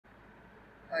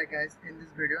Hi guys, in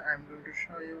this video I am going to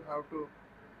show you how to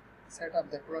set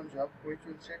up the Cron job which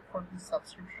will check for the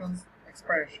subscriptions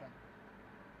expiration,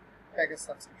 package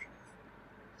subscriptions.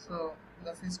 So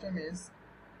the system is,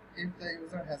 if the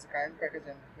user has a current package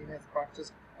and he has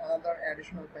purchased another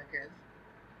additional package,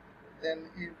 then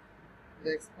if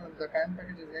the current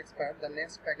package is expired, the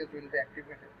next package will be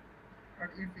activated.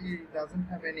 But if he doesn't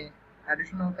have any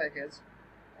additional package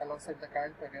alongside the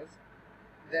current package,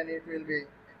 then it will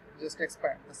be just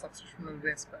expired, the subscription will be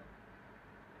expired.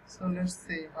 So let's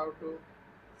see how to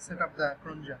set up the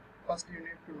cron job. First you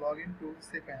need to log in to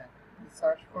cPanel.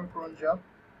 Search for cron job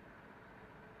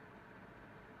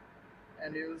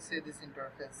and you will see this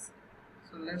interface.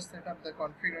 So let's set up the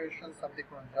configurations of the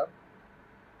cron job.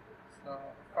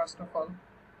 So first of all,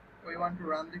 we want to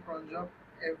run the cron job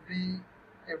every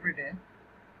day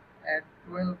at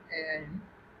 12 AM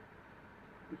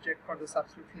to check for the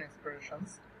subscription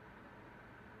expirations,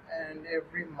 and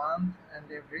every month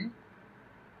and every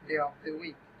day of the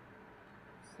week.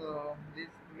 So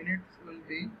these minutes will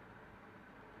be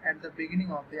at the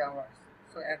beginning of the hours,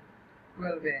 so at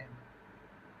 12 AM.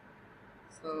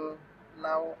 So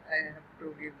now I have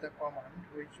to give the command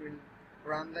which will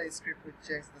run the script which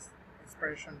checks the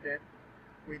expiration date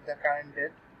with the current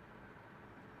date.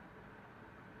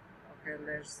 Okay,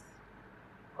 let's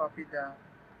copy the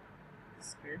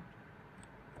script,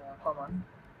 command.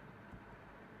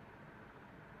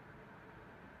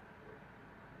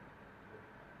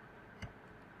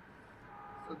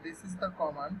 So this is the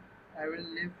command. I will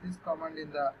leave this command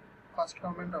in the first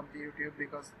comment of the YouTube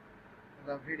because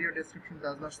the video description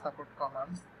does not support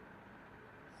commands.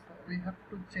 So we have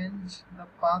to change the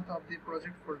path of the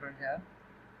project folder here.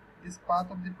 This path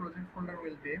of the project folder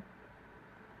will be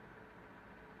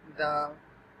the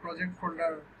project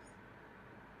folder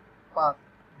path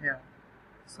here.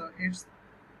 So it's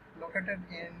located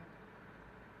in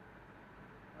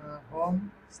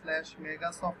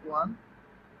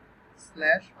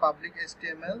home/megasoft1/public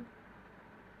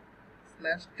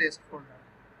HTML/test folder.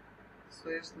 So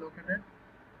it's located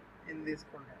in this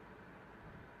folder.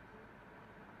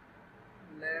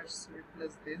 Let's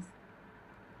replace this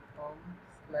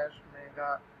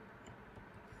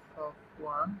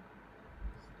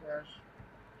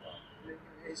home/megasoft1/public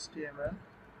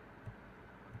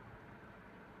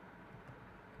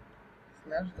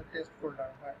HTML/the test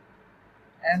folder,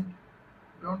 and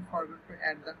don't forget to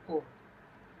add the code.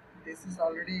 This is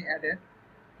already added,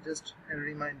 just a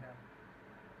reminder.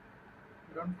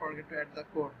 Don't forget to add the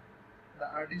code. The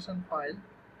addition file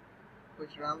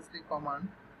which runs the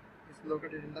command is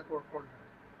located in the code folder.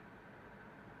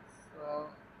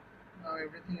 So now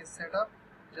everything is set up.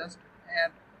 Just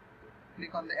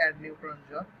click on the add new cron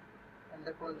job, and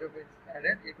the cron job is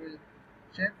added. It will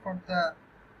check for the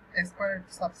expired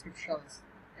subscriptions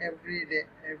every day,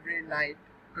 every night,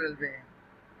 12 AM.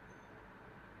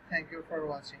 Thank you for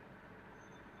watching.